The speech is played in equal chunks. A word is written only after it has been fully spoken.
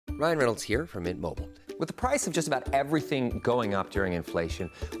Ryan Reynolds here from Mint Mobile. With the price of just about everything going up during inflation,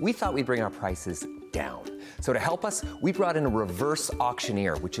 we thought we'd bring our prices down. So to help us, we brought in a reverse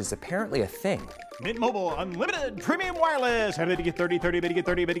auctioneer, which is apparently a thing. Mint Mobile Unlimited Premium Wireless. How to get 30, 30, bit to get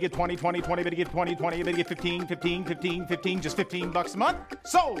 30, bit to get 20, 20, 20, bit to get 20, 20, bit to get 15, 15, 15, 15, just $15 a month?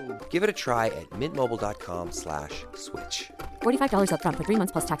 Sold! Give it a try at mintmobile.com/switch. $45 up front for 3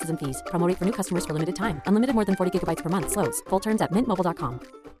 months plus taxes and fees. Promo rate for new customers for limited time. Unlimited more than 40 gigabytes per month. Slows full terms at mintmobile.com.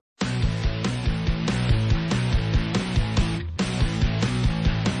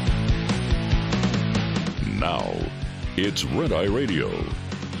 Now, it's Red Eye Radio.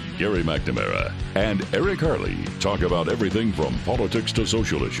 Gary McNamara and Eric Harley talk about everything from politics to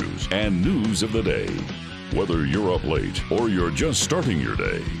social issues and news of the day. Whether you're up late or you're just starting your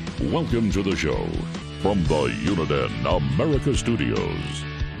day, welcome to the show. From the Uniden America Studios,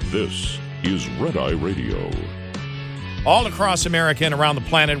 this is Red Eye Radio. All across America and around the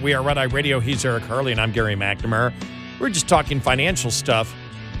planet, we are Red Eye Radio. He's Eric Harley, and I'm Gary McNamara. We're just talking financial stuff.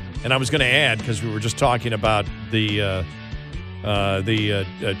 And I was going to add, because we were just talking about the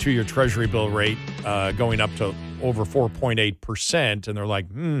 2-year Treasury bill rate going up to over 4.8%, and they're like,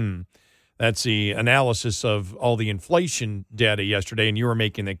 that's the analysis of all the inflation data yesterday, and you were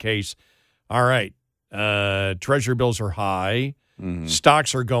making the case, all right, Treasury bills are high,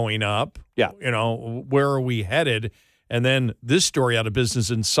 stocks are going up, where are we headed? And then this story out of Business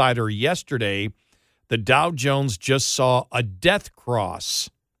Insider yesterday, the Dow Jones just saw a death cross.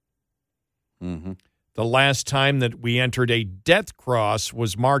 Mm-hmm. The last time that we entered a death cross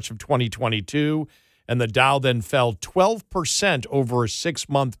was March of 2022, and the Dow then fell 12% over a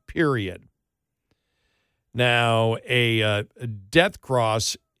 6-month period. Now, a death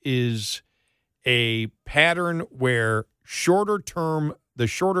cross is a pattern where the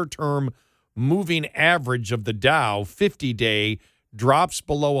shorter term moving average of the Dow 50-day drops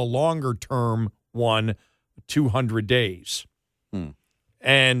below a longer term one 200 days.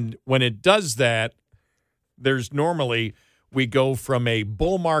 And when it does that, there's normally we go from a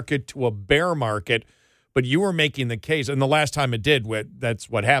bull market to a bear market. But you were making the case, and the last time it did, that's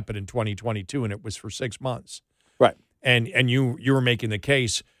what happened in 2022, and it was for 6 months. Right. And you were making the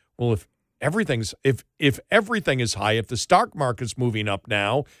case, well, if everything is high, if the stock market's moving up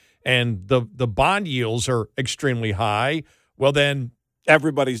now, and the bond yields are extremely high, well then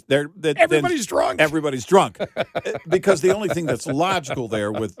everybody's there. Everybody's drunk. Everybody's drunk. Because the only thing that's logical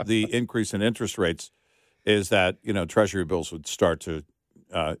there with the increase in interest rates is that, Treasury bills would start to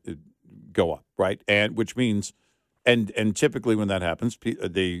go up, right? And which means, and typically when that happens,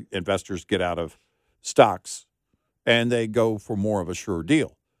 the investors get out of stocks and they go for more of a sure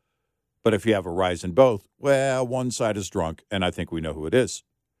deal. But if you have a rise in both, well, one side is drunk, and I think we know who it is.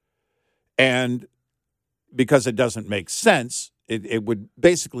 And because it doesn't make sense, it would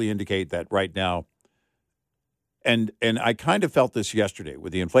basically indicate that right now, and I kind of felt this yesterday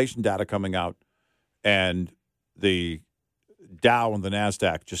with the inflation data coming out and the Dow and the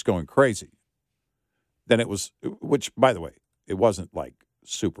NASDAQ just going crazy. Then it was, which, by the way, it wasn't like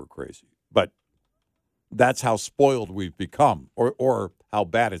super crazy, but that's how spoiled we've become, or how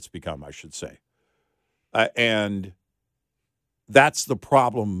bad it's become, I should say. And that's the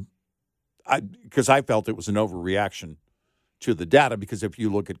problem, because I felt it was an overreaction to the data, because if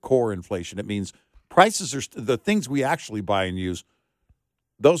you look at core inflation, it means prices are the things we actually buy and use,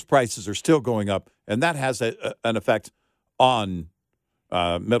 those prices are still going up, and that has an effect on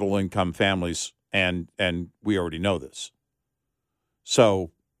middle-income families, and we already know this. So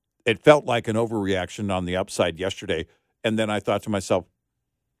it felt like an overreaction on the upside yesterday, and then I thought to myself,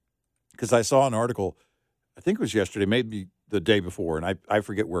 because I saw an article, I think it was yesterday, maybe the day before, and I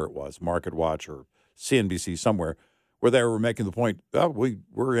forget where it was, Market Watch or CNBC somewhere, where they were making the point,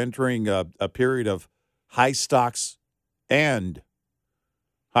 we're entering a period of high stocks and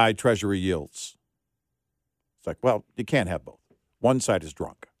high Treasury yields. It's like, well, you can't have both. One side is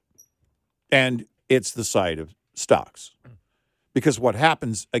drunk. And it's the side of stocks. Because what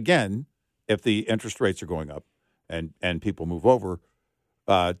happens, again, if the interest rates are going up and people move over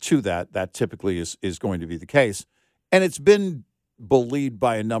to that typically is going to be the case. And it's been believed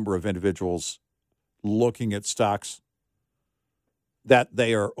by a number of individuals looking at stocks that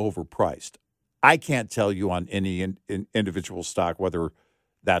they are overpriced. I can't tell you on any individual stock whether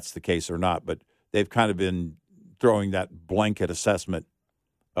that's the case or not, but they've kind of been throwing that blanket assessment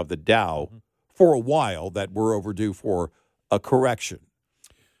of the Dow for a while that we're overdue for a correction.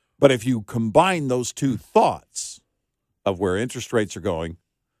 But if you combine those two thoughts of where interest rates are going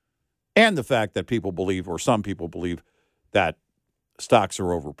and the fact that people believe, or some people believe, that stocks are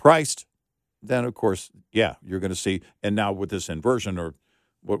overpriced, then, of course, yeah, you're going to see, and now with this inversion or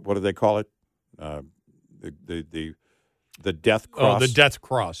what do they call it? The death cross. Oh, the death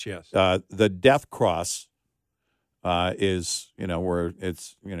cross, yes. The death cross is, where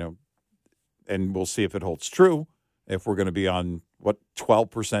it's, and we'll see if it holds true, if we're going to be on,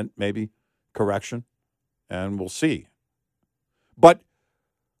 12% maybe correction, and we'll see. But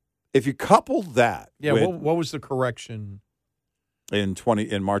if you couple that with, what was the correction? In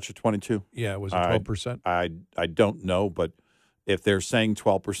March of 22? Yeah, was it 12%? I don't know, but if they're saying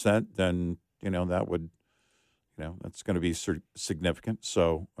 12%, then, that would, that's going to be significant.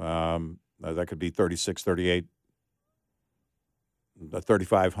 So that could be 36, 38,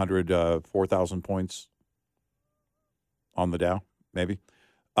 3,500, 4,000 points on the Dow, maybe.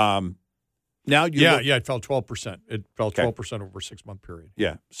 Now it fell 12%. It fell 12% over a 6-month period.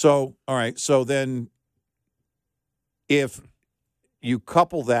 Yeah. So, all right. So then if you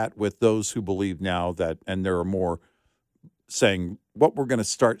couple that with those who believe now that, and there are more saying what we're going to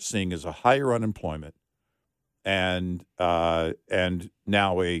start seeing is a higher unemployment and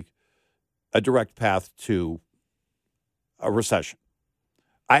now a direct path to a recession.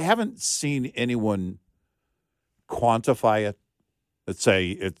 I haven't seen anyone quantify it. Let's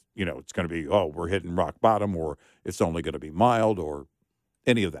say it's going to be, we're hitting rock bottom, or it's only going to be mild, or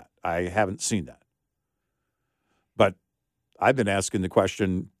any of that. I haven't seen that. But I've been asking the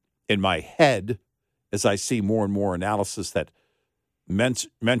question in my head as I see more and more analysis that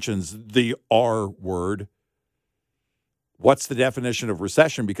mentions the R word. What's the definition of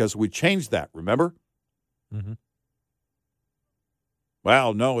recession? Because we changed that, remember? Mm-hmm.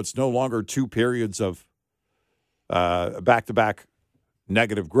 Well, no, it's no longer 2 periods of back-to-back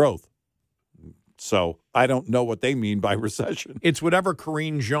negative growth. So I don't know what they mean by recession. It's whatever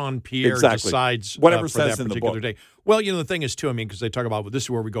Karine Jean-Pierre decides whatever for says that in the particular book. day. Well, the thing is, too, because they talk about, this is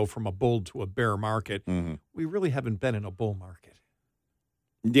where we go from a bull to a bear market. Mm-hmm. We really haven't been in a bull market.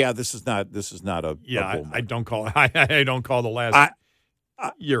 Yeah, this is not a bull market. I don't call the last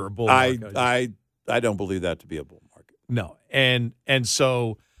year a bull market. I don't believe that to be a bull market. No. And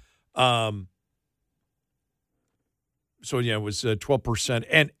so it was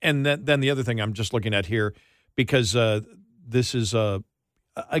 12%. And then the other thing I'm just looking at here, because this is,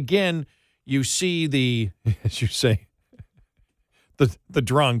 again, you see the, as you say, the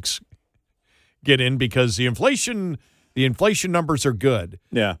drunks get in because the inflation numbers are good.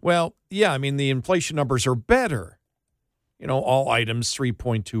 Yeah. Well, yeah, the inflation numbers are better. All items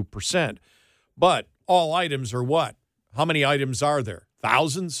 3.2%. But all items are what? How many items are there?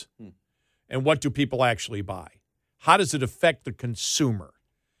 Thousands? And what do people actually buy? How does it affect the consumer?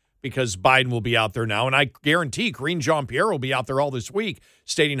 Because Biden will be out there now, and I guarantee Karine Jean-Pierre will be out there all this week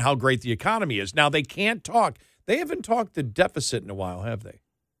stating how great the economy is. Now, they can't talk. They haven't talked the deficit in a while, have they?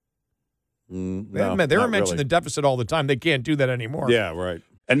 They were mentioning the deficit all the time. They can't do that anymore. Yeah, right.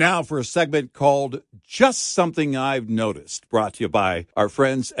 And now for a segment called Just Something I've Noticed, brought to you by our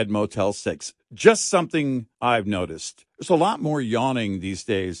friends at Motel 6. Just something I've noticed. There's a lot more yawning these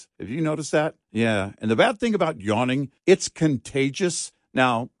days. Have you noticed that? Yeah. And the bad thing about yawning, it's contagious.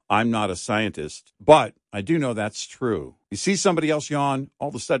 Now, I'm not a scientist, but I do know that's true. You see somebody else yawn, all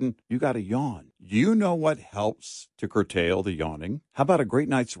of a sudden, you got to yawn. You know what helps to curtail the yawning? How about a great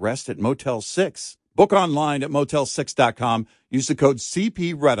night's rest at Motel 6? Book online at motel6.com. Use the code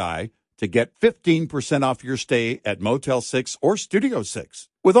CPRedEye to get 15% off your stay at Motel 6 or Studio 6.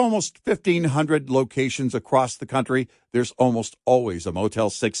 With almost 1,500 locations across the country, there's almost always a Motel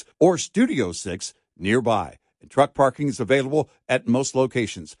 6 or Studio 6 nearby. And truck parking is available at most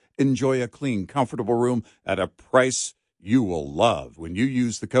locations. Enjoy a clean, comfortable room at a price you will love when you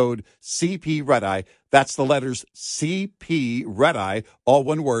use the code CPRedEye. That's the letters CPRedEye, all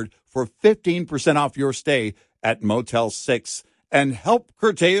one word, for 15% off your stay at Motel 6. And help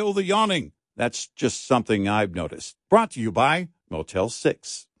curtail the yawning. That's just something I've noticed. Brought to you by Motel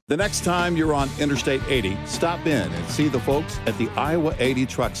 6. The next time you're on Interstate 80, stop in and see the folks at the Iowa 80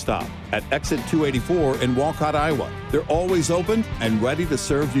 truck stop at exit 284 in Walcott, Iowa. They're always open and ready to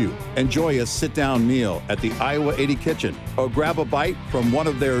serve you. Enjoy a sit-down meal at the Iowa 80 kitchen or grab a bite from one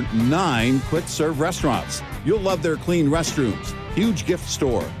of their 9 quick-serve restaurants. You'll love their clean restrooms, huge gift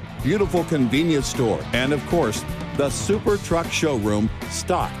store, beautiful convenience store, and of course, the Super Truck Showroom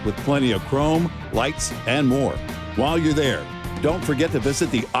stocked with plenty of chrome, lights, and more. While you're there, don't forget to visit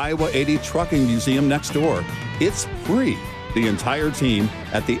the Iowa 80 Trucking Museum next door. It's free. The entire team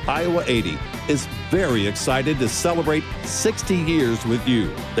at the Iowa 80 is very excited to celebrate 60 years with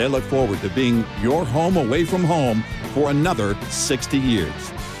you. They look forward to being your home away from home for another 60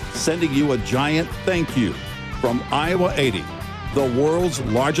 years. Sending you a giant thank you from Iowa 80, the world's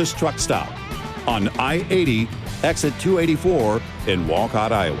largest truck stop on I-80, exit 284 in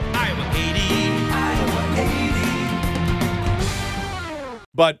Walcott, Iowa.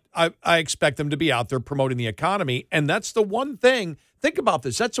 But I expect them to be out there promoting the economy, and that's the one thing. Think about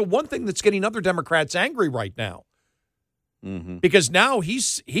this. That's the one thing that's getting other Democrats angry right now. Mm-hmm. Because now he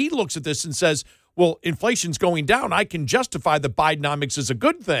looks at this and says, well, inflation's going down. I can justify the Bidenomics as a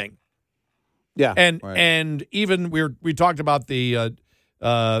good thing. Yeah. And even we talked about the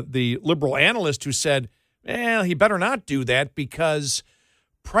liberal analyst who said, he better not do that because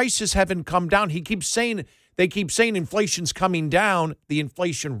prices haven't come down. They keep saying inflation's coming down. The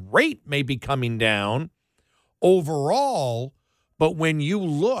inflation rate may be coming down overall, but when you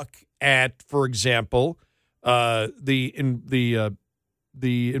look at, for example, the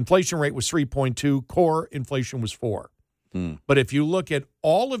inflation rate was 3.2, core inflation was 4. But if you look at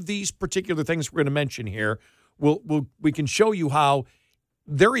all of these particular things we're going to mention here, we can show you how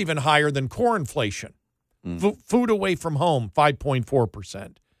they're even higher than core inflation. Food away from home,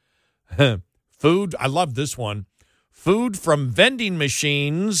 5.4%. Food, I love this one. Food from vending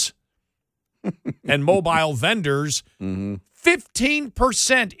machines and mobile vendors,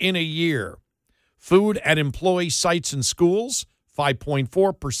 15% in a year. Food at employee sites and schools,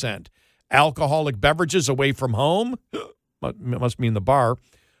 5.4%. Alcoholic beverages away from home, must mean the bar,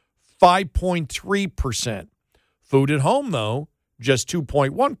 5.3%. Food at home, though, just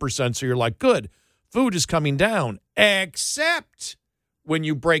 2.1%. So you're like, good, food is coming down, except when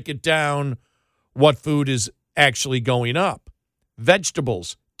you break it down, what food is actually going up.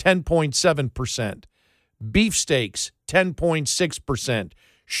 Vegetables, 10.7%. Beefsteaks, 10.6%.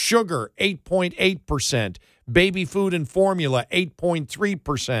 Sugar, 8.8%. Baby food and formula,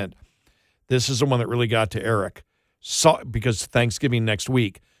 8.3%. This is the one that really got to Eric, because Thanksgiving next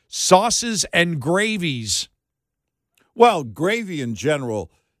week. Sauces and gravies. Well, gravy in general,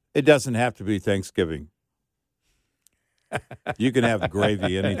 it doesn't have to be Thanksgiving. You can have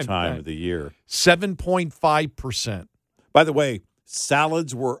gravy any time of the year. 7.5%. By the way,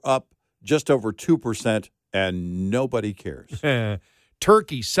 salads were up just over 2%, and nobody cares.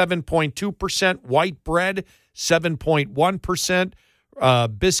 Turkey, 7.2%. White bread,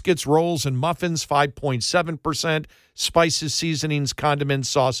 7.1%. Biscuits, rolls, and muffins, 5.7%. Spices, seasonings, condiments,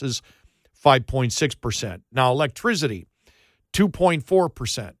 sauces, 5.6%. Now, electricity,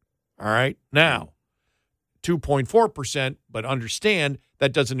 2.4%. All right? Now, 2.4%, but understand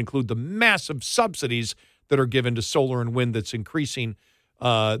that doesn't include the massive subsidies that are given to solar and wind that's increasing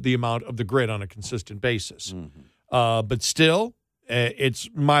the amount of the grid on a consistent basis. But still, it's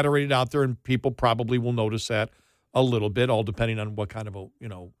moderated out there, and people probably will notice that a little bit, all depending on what kind of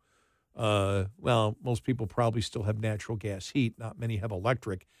most people probably still have natural gas heat. Not many have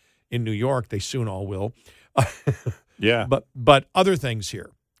electric. In New York, they soon all will. Yeah. But other things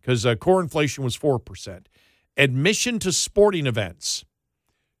here, because core inflation was 4%. Admission to sporting events,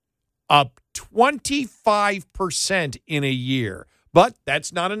 up 25% in a year. But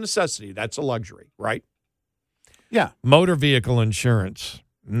that's not a necessity. That's a luxury, right? Yeah. Motor vehicle insurance,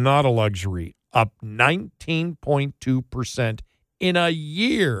 not a luxury, up 19.2% in a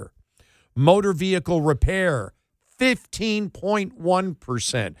year. Motor vehicle repair,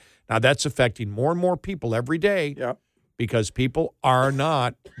 15.1%. Now, that's affecting more and more people every day. Yeah. Because people are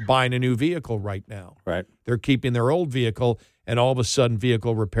not buying a new vehicle right now. Right. They're keeping their old vehicle, and all of a sudden,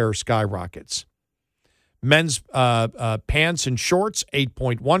 vehicle repair skyrockets. Men's pants and shorts,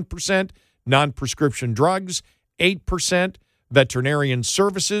 8.1%. Non-prescription drugs, 8%. Veterinarian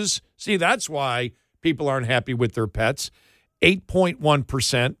services. See, that's why people aren't happy with their pets.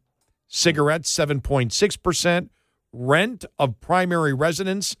 8.1%. Cigarettes, 7.6%. Rent of primary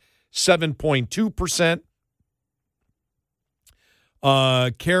residence, 7.2%.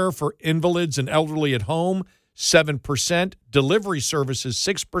 Care for invalids and elderly at home, 7%. Delivery services,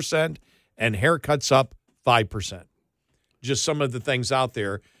 6%. And haircuts up 5%. Just some of the things out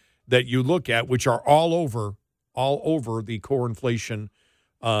there that you look at, which are all over the core inflation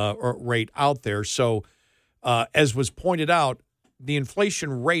rate out there. So, as was pointed out, the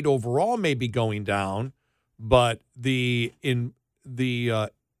inflation rate overall may be going down, but the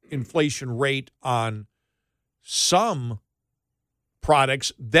inflation rate on some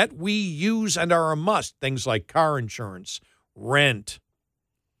products that we use and are a must, things like car insurance, rent,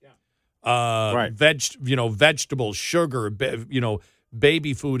 right. Vegetables, sugar,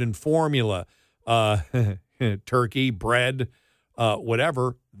 baby food and formula, turkey, bread,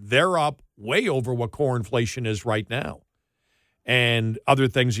 whatever, they're up way over what core inflation is right now. And other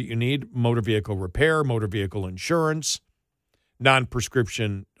things that you need, motor vehicle repair, motor vehicle insurance,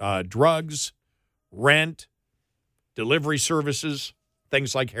 non-prescription drugs, rent, delivery services,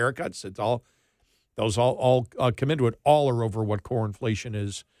 things like haircuts. Those all come into it. All are over what core inflation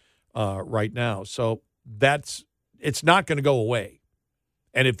is right now. So it's not going to go away.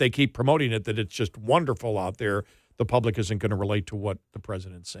 And if they keep promoting it, that it's just wonderful out there, the public isn't going to relate to what the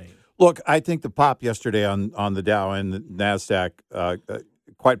president's saying. Look, I think the pop yesterday on the Dow and the NASDAQ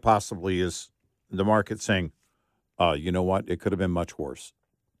quite possibly is the market saying, you know what, it could have been much worse.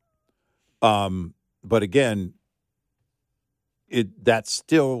 But again, that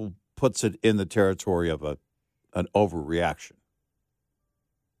still puts it in the territory of an overreaction.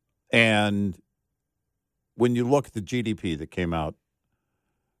 And when you look at the GDP that came out,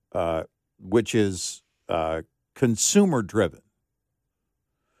 which is consumer-driven,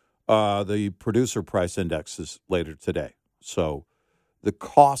 the producer price index is later today. So the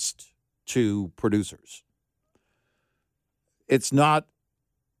cost to producers, it's not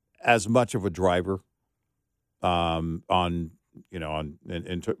as much of a driver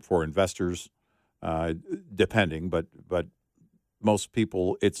for investors, depending, but most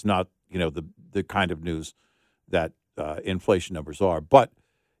people, it's not the kind of news that inflation numbers are. But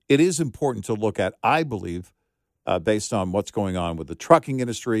it is important to look at, I believe, based on what's going on with the trucking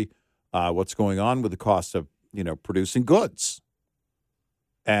industry, what's going on with the cost of producing goods,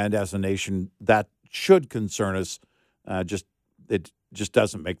 and as a nation, that should concern us. It just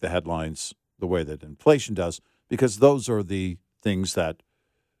doesn't make the headlines the way that inflation does, because those are the things that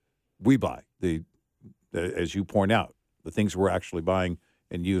we buy. As you point out, the things we're actually buying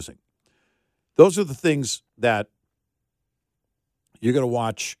and using. Those are the things that you're going to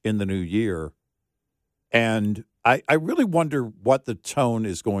watch in the new year. And I really wonder what the tone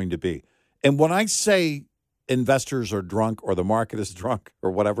is going to be. And when I say investors are drunk or the market is drunk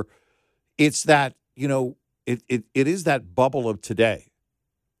or whatever, it's that, it is that bubble of today.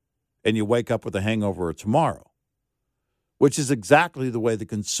 And you wake up with a hangover of tomorrow, which is exactly the way the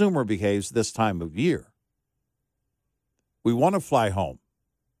consumer behaves this time of year. We want to fly home.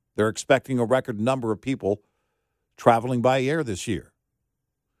 They're expecting a record number of people traveling by air this year.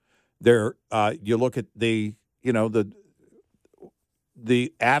 You look at the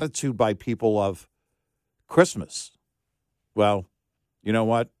attitude by people of Christmas. Well, you know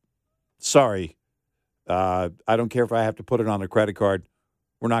what? Sorry. I don't care if I have to put it on a credit card.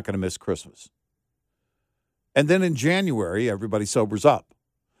 We're not going to miss Christmas. And then in January, everybody sobers up.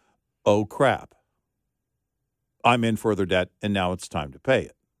 Oh, crap. I'm in further debt, and now it's time to pay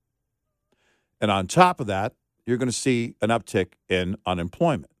it. And on top of that, you're going to see an uptick in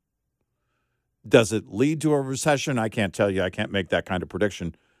unemployment. Does it lead to a recession? I can't tell you. I can't make that kind of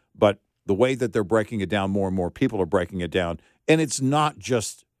prediction. But the way that they're breaking it down, more and more people are breaking it down. And it's not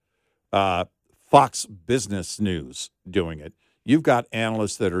just Fox Business News doing it. You've got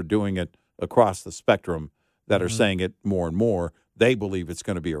analysts that are doing it across the spectrum that are saying it more and more. They believe it's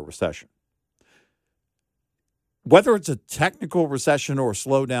going to be a recession. Whether it's a technical recession or a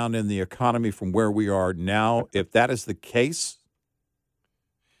slowdown in the economy from where we are now, if that is the case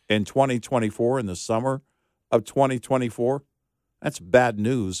in 2024, in the summer of 2024, that's bad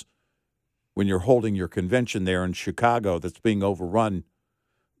news when you're holding your convention there in Chicago that's being overrun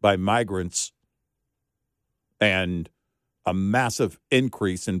by migrants and a massive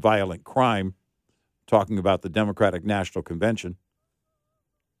increase in violent crime, talking about the Democratic National Convention.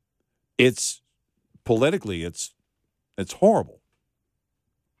 It's politically, it's horrible.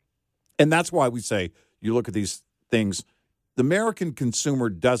 And that's why we say, you look at these things, the American consumer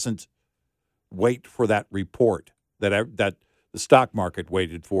doesn't wait for that report that the stock market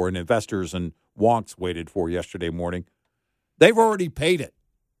waited for and investors and wonks waited for yesterday morning. They've already paid it.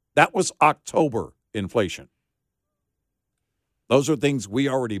 That was October inflation. Those are things we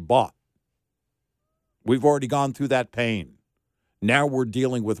already bought. We've already gone through that pain. Now we're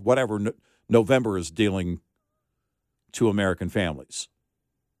dealing with whatever November is dealing to American families.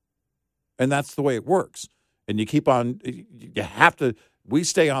 And that's the way it works. And you keep on, you have to, we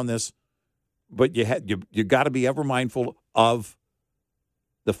stay on this, but you got to be ever mindful of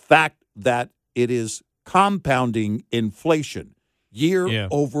the fact that it is compounding inflation year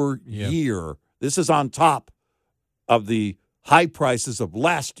over year. This is on top of the high prices of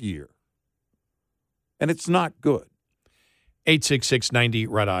last year. And it's not good. 866-90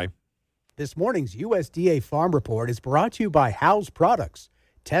 Red Eye. This morning's USDA Farm Report is brought to you by Howes Products.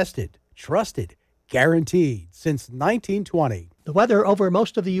 Tested, trusted, guaranteed since 1920. The weather over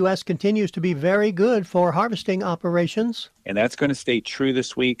most of the U.S. continues to be very good for harvesting operations. And that's going to stay true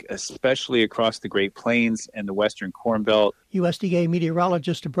this week, especially across the Great Plains and the Western Corn Belt. USDA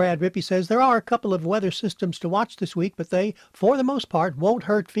meteorologist Brad Rippey says there are a couple of weather systems to watch this week, but they, for the most part, won't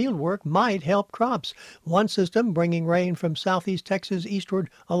hurt field work, might help crops. One system bringing rain from southeast Texas eastward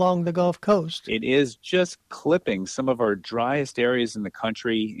along the Gulf Coast. It is just clipping some of our driest areas in the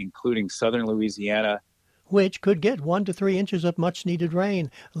country, including southern Louisiana, which could get 1 to 3 inches of much-needed rain.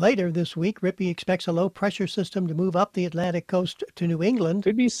 Later this week, Rippey expects a low-pressure system to move up the Atlantic coast to New England.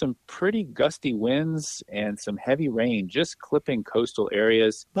 Could be some pretty gusty winds and some heavy rain just clipping coastal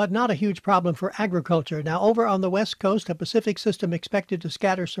areas. But not a huge problem for agriculture. Now, over on the west coast, a Pacific system expected to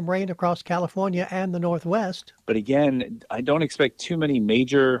scatter some rain across California and the Northwest. But again, I don't expect too many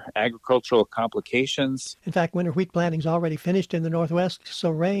major agricultural complications. In fact, winter wheat planting's already finished in the Northwest, so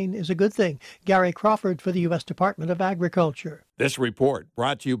rain is a good thing. Gary Crawford for the U.S. Department of Agriculture. This report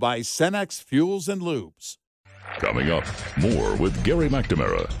brought to you by Cenex Fuels and Lubes. Coming up, more with Gary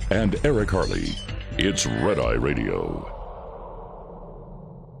McNamara and Eric Harley. It's Red Eye Radio.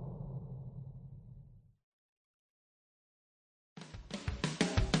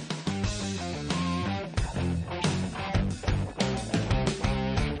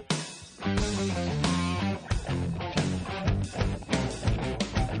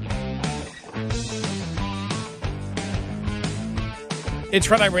 It's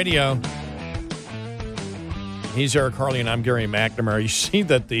Red Eye Radio. He's Eric Harley, and I'm Gary McNamara. You see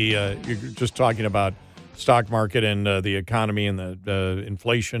that you're just talking about stock market and the economy and the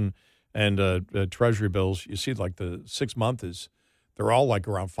inflation and treasury bills. You see, like the 6 month they're all like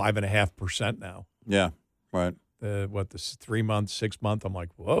around 5.5% now. Yeah, right. The 3 month, 6 month? I'm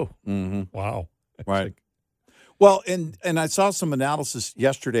like, whoa, wow, right. Well, and I saw some analysis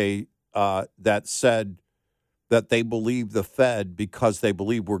yesterday that said that they believe the Fed, because they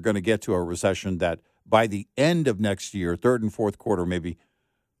believe we're going to get to a recession, that by the end of next year, third and fourth quarter maybe,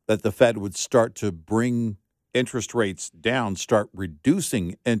 that the Fed would start to bring interest rates down, start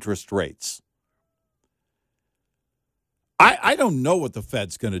reducing interest rates. I don't know what the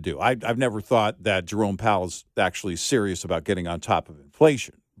Fed's going to do. I've never thought that Jerome Powell is actually serious about getting on top of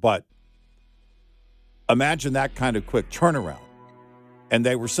inflation. But imagine that kind of quick turnaround. And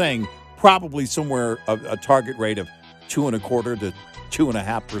they were saying probably somewhere a target rate of 2.25% to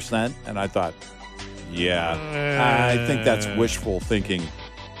 2.5%. And I thought, yeah, I think that's wishful thinking.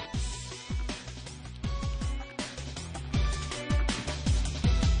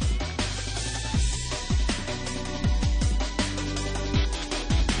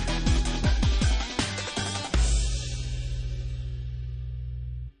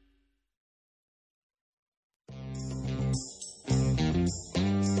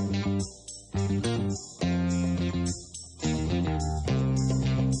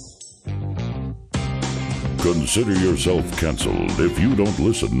 Consider yourself canceled if you don't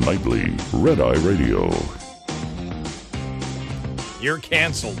listen nightly. Red Eye Radio. You're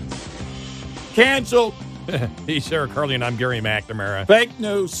canceled. Canceled. He's Eric Harley, and I'm Gary McNamara. Fake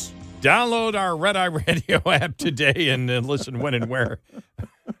news. Download our Red Eye Radio app today and listen when and where.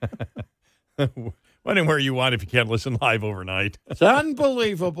 When and where you want if you can't listen live overnight. It's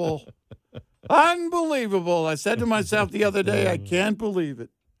unbelievable. Unbelievable. I said to myself the other day, I can't believe it.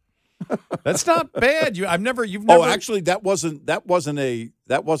 That's not bad. You've never. Oh, actually, that wasn't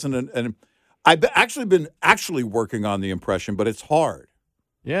an. I've actually been working on the impression, but it's hard.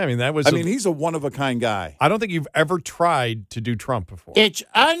 Yeah, I mean he's a one of a kind guy. I don't think you've ever tried to do Trump before. It's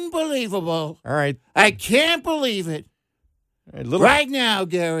unbelievable. All right, I can't believe it. Right now,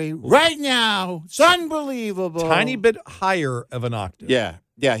 Gary. Right now, it's unbelievable. Tiny bit higher of an octave.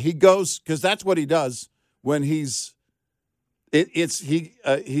 Yeah. He goes because that's what he does when he's.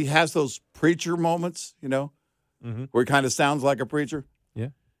 He has those preacher moments, where he kind of sounds like a preacher. Yeah.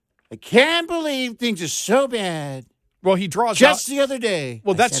 I can't believe things are so bad. Well, he draws just the other day.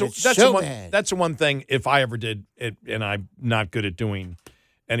 Well, that's the one thing. If I ever did it, and I'm not good at doing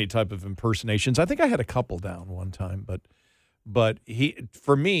any type of impersonations. I think I had a couple down one time, but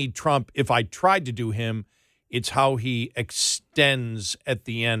for me, Trump. If I tried to do him, it's how he extends at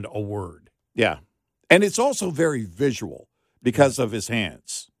the end a word. Yeah, and it's also very visual. Because of his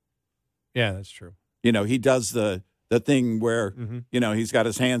hands. Yeah, that's true. He does the thing where, he's got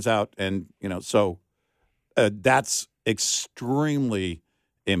his hands out and, so that's extremely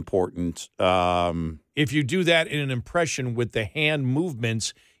important. If you do that in an impression with the hand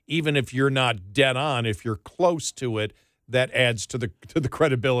movements, even if you're not dead on, if you're close to it, that adds to the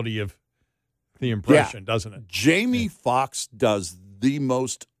credibility of the impression, doesn't it? Jamie Foxx does the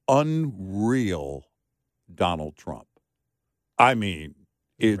most unreal Donald Trump. I mean,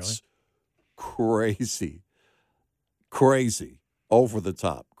 it's crazy, over the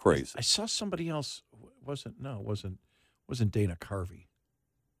top, crazy. I saw somebody else. Wasn't Dana Carvey.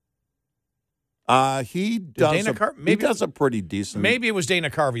 He does a pretty decent. Maybe it was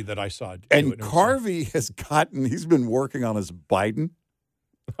Dana Carvey that I saw. And Carvey he's been working on his Biden.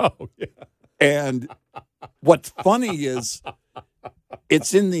 Oh, yeah. And what's funny is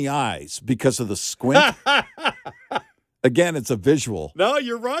it's in the eyes because of the squint. Again, it's a visual. No,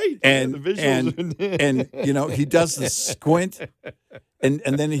 you're right. And the visuals. and you know, he does the squint and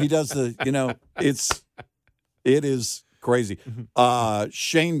then he does the, you know, it is crazy.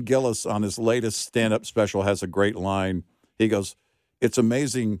 Shane Gillis on his latest stand-up special has a great line. He goes, "It's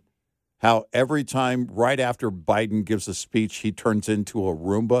amazing how every time right after Biden gives a speech, he turns into a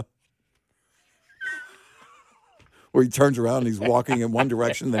Roomba." Where he turns around and he's walking in one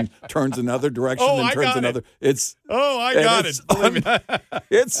direction, then turns another direction, then turns another. I got it.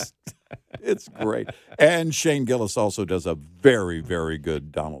 It's great. And Shane Gillis also does a very, very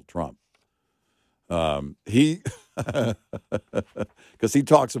good Donald Trump. Because he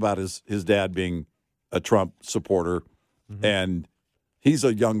talks about his dad being a Trump supporter, and he's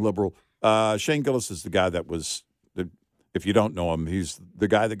a young liberal. Shane Gillis is the guy that was, if you don't know him, he's the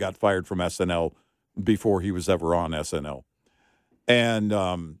guy that got fired from SNL before he was ever on SNL.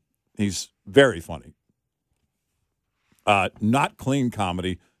 And he's very funny. Not clean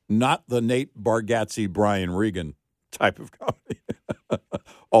comedy, not the Nate Bargatze, Brian Regan type of comedy.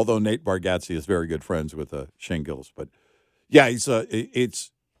 Although Nate Bargatze is very good friends with Shane Gillis. But, yeah,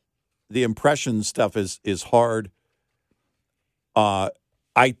 it's the impression stuff is hard. I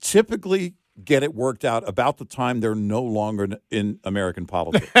typically get it worked out about the time they're no longer in American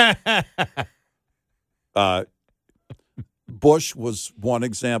politics. Bush was one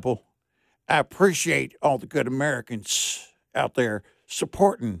example. I appreciate all the good Americans out there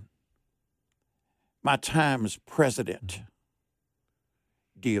supporting my time as president.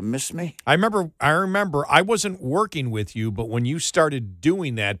 Do you miss me? I remember I wasn't working with you, but when you started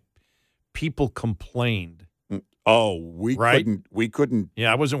doing that, people complained. Oh, we couldn't.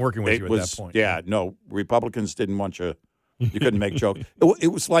 Yeah, I wasn't working with you at that point. Yeah, no, Republicans didn't want you. You couldn't make jokes. It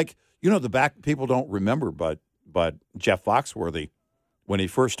was like, you know, people don't remember, but Jeff Foxworthy, when he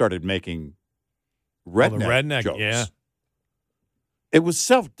first started making redneck jokes, yeah, it was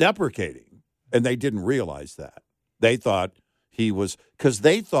self-deprecating, and they didn't realize that. They thought he was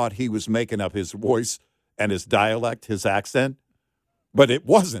making up his voice and his dialect, his accent, but it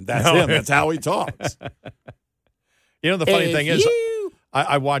wasn't. That's him. That's how he talks. You know, the funny thing is,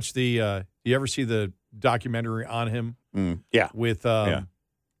 I watched the. You ever see the documentary on him? Yeah, with Ron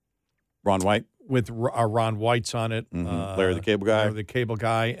White. With Ron White's on it. Larry the Cable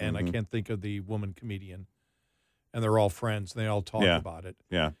Guy. And I can't think of the woman comedian. And they're all friends. And they all talk about it.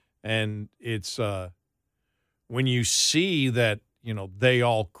 Yeah. And it's when you see that, you know, they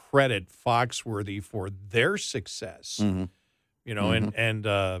all credit Foxworthy for their success, you know, and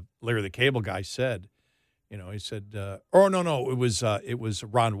Larry the Cable Guy said, you know, he said, it was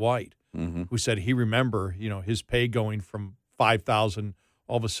Ron White who said he remember, you know, his pay going from $5,000,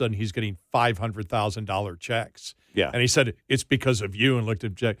 all of a sudden he's getting $500,000 checks. Yeah. And he said, it's because of you, and looked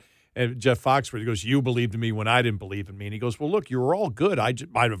at Jeff Foxworthy. He goes, you believed in me when I didn't believe in me. And he goes, well, look, you were all good. I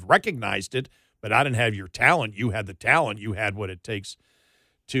might have recognized it, but I didn't have your talent. You had the talent. You had what it takes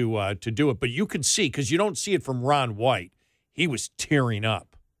to do it. But you can see, because you don't see it from Ron White, he was tearing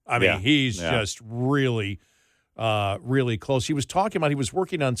up. I mean, he's just really, really close. He was talking about he was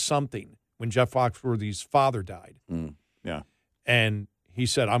working on something when Jeff Foxworthy's father died. Yeah. And he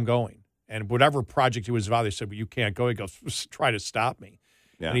said, I'm going. And whatever project he was involved, they said, well, you can't go. He goes, try to stop me.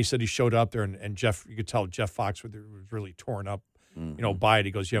 Yeah. And he said he showed up there, and Jeff, you could tell Jeff Foxworthy was really torn up, you know, by it.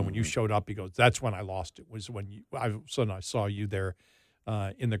 He goes, yeah, when you showed up, he goes, that's when I lost it, was when I saw you there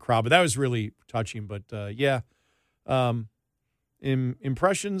in the crowd. But that was really touching. But,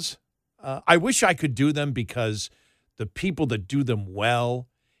 impressions, I wish I could do them, because the people that do them well,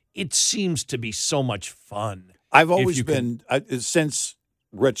 it seems to be so much fun. I've always been, since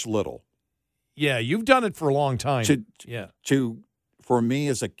Rich Little. Yeah, you've done it for a long time. For me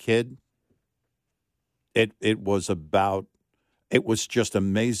as a kid, it was just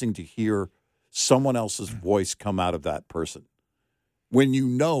amazing to hear someone else's voice come out of that person. When you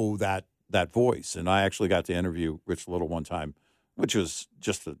know that voice, and I actually got to interview Rich Little one time, which was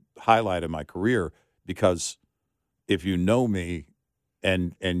just a highlight of my career, because if you know me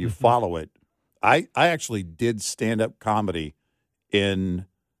and you follow it, I actually did stand-up comedy in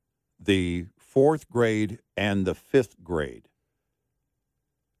the 4th grade and the 5th grade.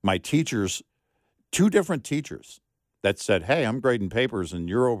 My teachers, 2 different teachers, that said, hey, I'm grading papers and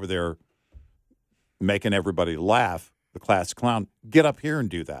you're over there making everybody laugh, the class clown, get up here and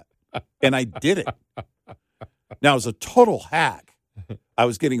do that. And I did it. Now, it was a total hack. I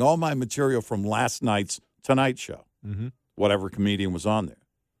was getting all my material from last night's Tonight Show, whatever comedian was on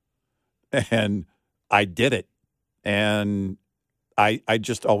there. And I did it. And I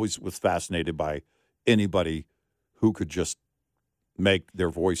just always was fascinated by anybody who could just make their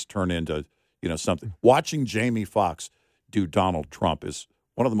voice turn into, something. Watching Jamie Foxx do Donald Trump is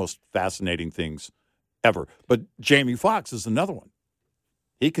one of the most fascinating things ever. But Jamie Foxx is another one.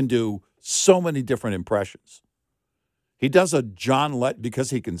 He can do so many different impressions. He does a John Legend, because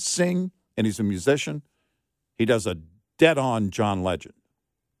he can sing and he's a musician, he does a dead-on John Legend,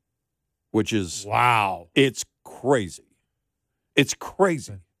 which is... Wow. It's crazy. It's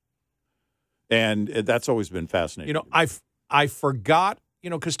crazy. And that's always been fascinating. I forgot,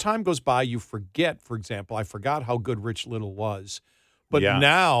 because time goes by, you forget, for example, I forgot how good Rich Little was. But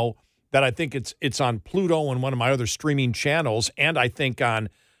now that I think it's on Pluto and one of my other streaming channels, and I think on,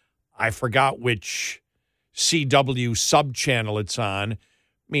 I forgot which CW sub-channel it's on. I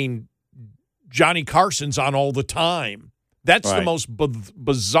mean, Johnny Carson's on all the time. That's the most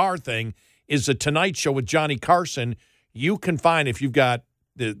bizarre thing, is the Tonight Show with Johnny Carson. You can find, if you've got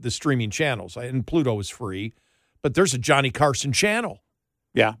the streaming channels, and Pluto is free, but there's a Johnny Carson channel.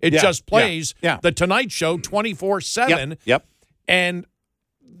 Yeah. It just plays Yeah. the Tonight Show 24/7. Yep. And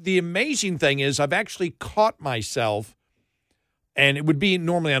the amazing thing is I've actually caught myself, and it would be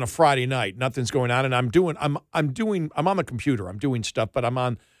normally on a Friday night, nothing's going on, and I'm on the computer, I'm doing stuff, but I'm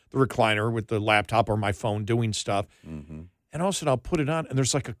on the recliner with the laptop or my phone doing stuff. Mm-hmm. And all of a sudden I'll put it on, and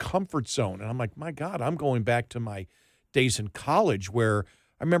there's like a comfort zone. And I'm like, my God, I'm going back to my days in college, where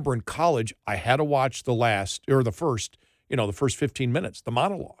I remember in college I had to watch the first 15 minutes, the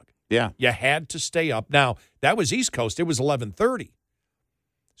monologue. Yeah. You had to stay up. Now, that was East Coast. It was 11:30.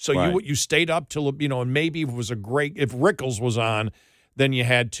 So you stayed up till, and maybe if Rickles was on, then you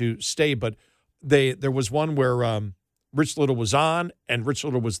had to stay. But there was one where Rich Little was on, and Rich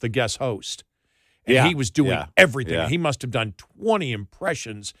Little was the guest host. And he was doing everything. Yeah. He must have done 20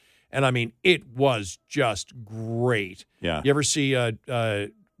 impressions. And, I mean, it was just great. Yeah. You ever see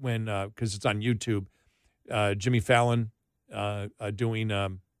when, because it's on YouTube, Jimmy Fallon doing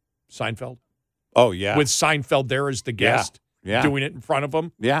Seinfeld? Oh, yeah. With Seinfeld there as the guest, doing it in front of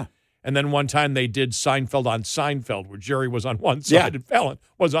him. Yeah. And then one time they did Seinfeld on Seinfeld, where Jerry was on one side and Fallon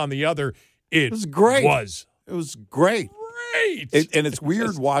was on the other. It was great. It was great. And it's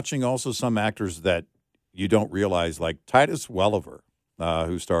weird watching also some actors that you don't realize, like Titus Welliver,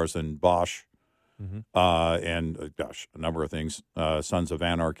 who stars in Bosch, and a number of things. Sons of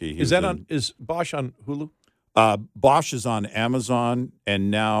Anarchy. Is Bosch on Hulu? Bosch is on Amazon, and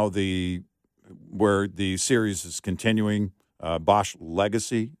now where the series is continuing, Bosch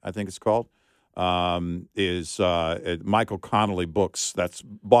Legacy, I think it's called, is Michael Connelly Books. That's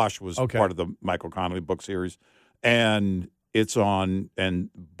Bosch was part of the Michael Connelly book series, and it's on, and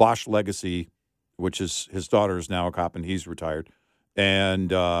Bosch Legacy, which is his daughter is now a cop and he's retired,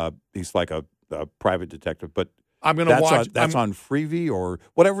 and he's like a private detective. But I'm going to watch. That's on Freevee or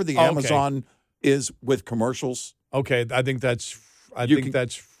whatever the Amazon is with commercials. Okay, I think that's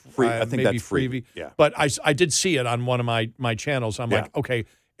free. I think that's Freevee. Yeah, but I did see it on one of my channels. I'm like, okay,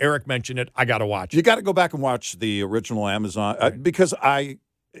 Eric mentioned it. I got to watch it. You got to go back and watch the original Amazon because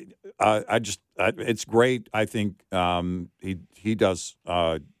it's great. I think he does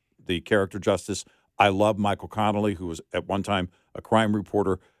the character justice. I love Michael Connelly, who was at one time a crime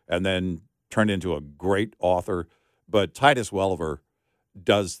reporter and then turned into a great author. But Titus Welliver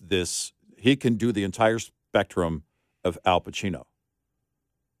does this. He can do the entire spectrum of Al Pacino.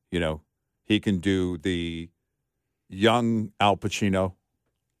 He can do the young Al Pacino,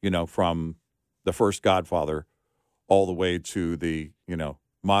 from the first Godfather all the way to the,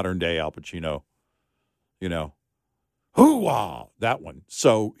 modern day Al Pacino, hoo-wah, that one.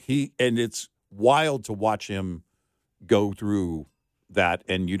 So and it's wild to watch him go through that,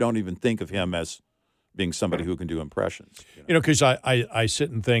 and you don't even think of him as being somebody who can do impressions. Because I sit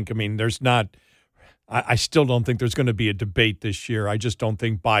and think, I mean, I still don't think there's going to be a debate this year. I just don't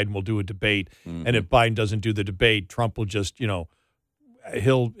think Biden will do a debate. Mm-hmm. And if Biden doesn't do the debate, Trump will just,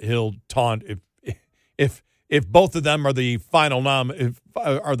 he'll taunt. If both of them are the final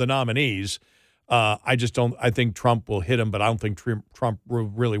are the nominees, I think Trump will hit him, but I don't think Trump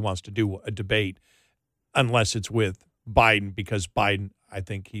really wants to do a debate unless it's with Biden, because Biden, I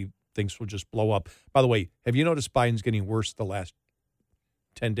think he thinks will just blow up. By the way, have you noticed Biden's getting worse the last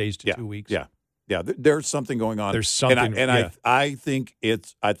 10 days to 2 weeks? Yeah. Yeah, there's something going on. There's something, I think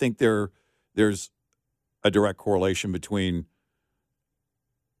there's a direct correlation between,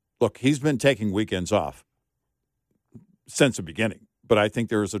 look, he's been taking weekends off since the beginning, but I think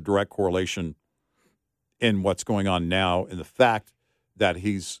there is a direct correlation in what's going on now in the fact that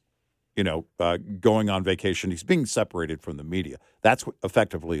he's, going on vacation. He's being separated from the media. That's what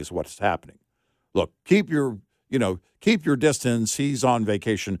effectively is what's happening. Look, keep your distance. He's on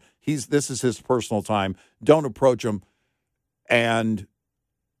vacation. This is his personal time. Don't approach him. And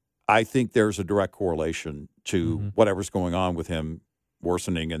I think there's a direct correlation to whatever's going on with him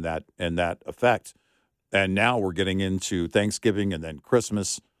worsening in that effect. And now we're getting into Thanksgiving and then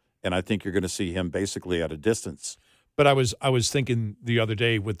Christmas, and I think you're going to see him basically at a distance. But I was thinking the other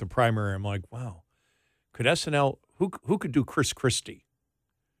day with the primary, I'm like, wow, could SNL, who could do Chris Christie?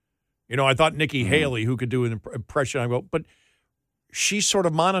 I thought Nikki Haley, who could do an impression. I go, but she's sort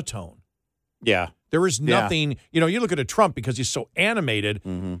of monotone. Yeah. There is nothing, you look at a Trump because he's so animated,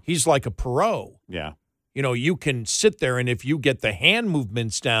 he's like a Perot. Yeah. You can sit there, and if you get the hand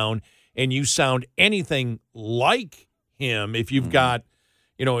movements down and you sound anything like him, if you've got,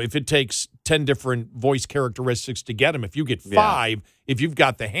 if it takes 10 different voice characteristics to get him, if you get 5, if you've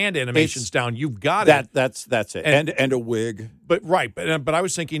got the hand animations down, you've got it. That's it. And a wig. But I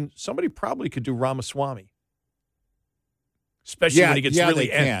was thinking somebody probably could do Ramaswamy. Especially when he gets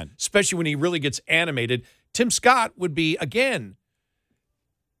especially when he really gets animated. Tim Scott would be, again,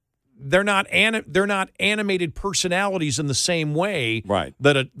 they're not animated personalities in the same way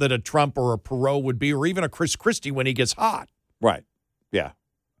that a Trump or a Perot would be, or even a Chris Christie when he gets hot. Right. Yeah.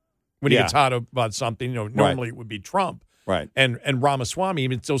 When he gets hot about something, normally it would be Trump. Right. And Ramaswamy,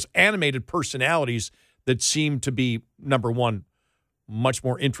 it's those animated personalities that seem to be, number one, much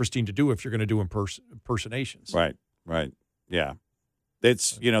more interesting to do if you're going to do impersonations. Right. Yeah.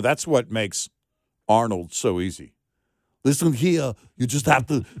 It's, that's what makes Arnold so easy. Listen here, you just have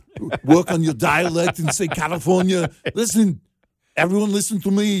to work on your dialect and say California. Listen, everyone listen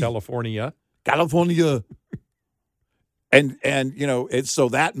to me. California. And it's so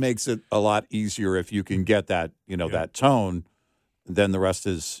that makes it a lot easier if you can get that, that tone. Then the rest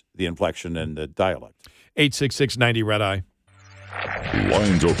is the inflection and the dialect. 866-90 Red Eye.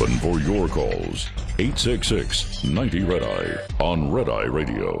 Lines open for your calls. 866-90 Red Eye on Red Eye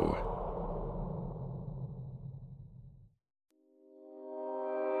Radio.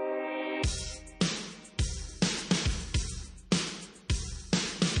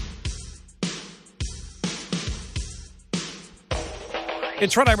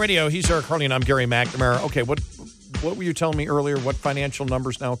 It's Red Eye Radio. He's Eric Harley, and I'm Gary McNamara. Okay, what were you telling me earlier? What financial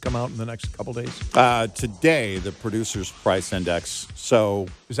numbers now come out in the next couple days? Today, the Producer's Price Index. So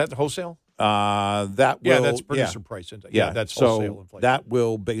is that the wholesale? That will, that's Producer Price Index. Yeah, that's wholesale inflation. That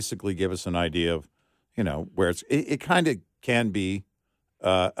will basically give us an idea of, where it kind of can be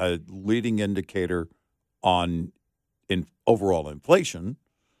a leading indicator on overall inflation.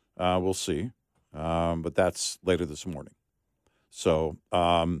 We'll see, but that's later this morning. So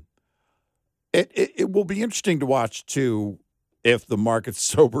it will be interesting to watch, too, if the market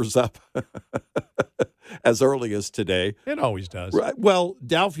sobers up as early as today. It always does. Right. Well,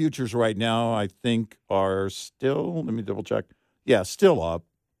 Dow futures right now, I think, are still, let me double check. Yeah, still up.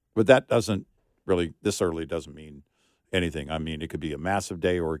 But that doesn't really, this early doesn't mean anything. I mean, it could be a massive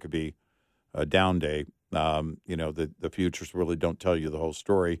day or it could be a down day. The futures really don't tell you the whole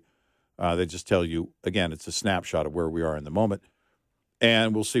story. They just tell you, again, it's a snapshot of where we are in the moment.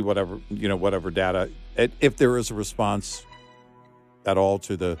 And we'll see whatever data, if there is a response at all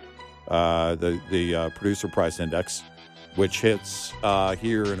to the Producer Price Index, which hits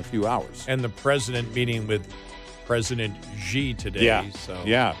here in a few hours. And the president meeting with President Xi today. Yeah. So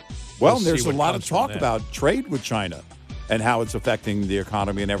yeah. Well, there's a lot of talk about trade with China and how it's affecting the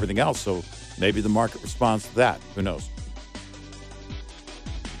economy and everything else. So maybe the market responds to that. Who knows?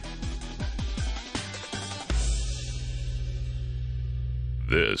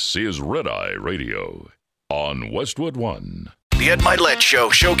 This is Red Eye Radio on Westwood One. The Ed Milet Show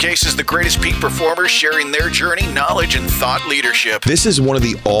showcases the greatest peak performers sharing their journey, knowledge, and thought leadership. This is one of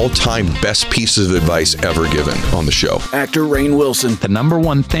the all-time best pieces of advice ever given on the show. Actor Rainn Wilson. The number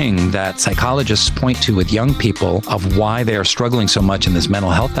one thing that psychologists point to with young people of why they are struggling so much in this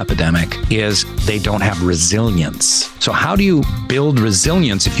mental health epidemic is they don't have resilience. So how do you build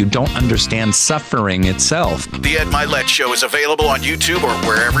resilience if you don't understand suffering itself? The Ed Milet Show is available on YouTube or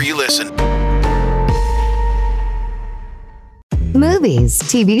wherever you listen. Movies,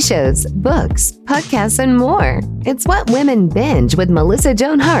 TV shows, books, podcasts, and more. It's What Women Binge with Melissa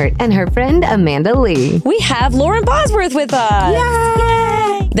Joan Hart and her friend Amanda Lee. We have Lauren Bosworth with us.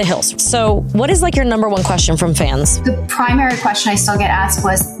 Yay! The Hills. So what is like your number one question from fans? The primary question I still get asked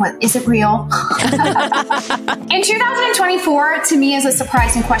was, "What is it real?" In 2024, to me, is a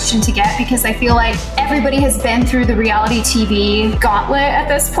surprising question to get because I feel like everybody has been through the reality TV gauntlet at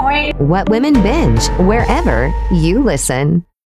this point. What Women Binge, wherever you listen.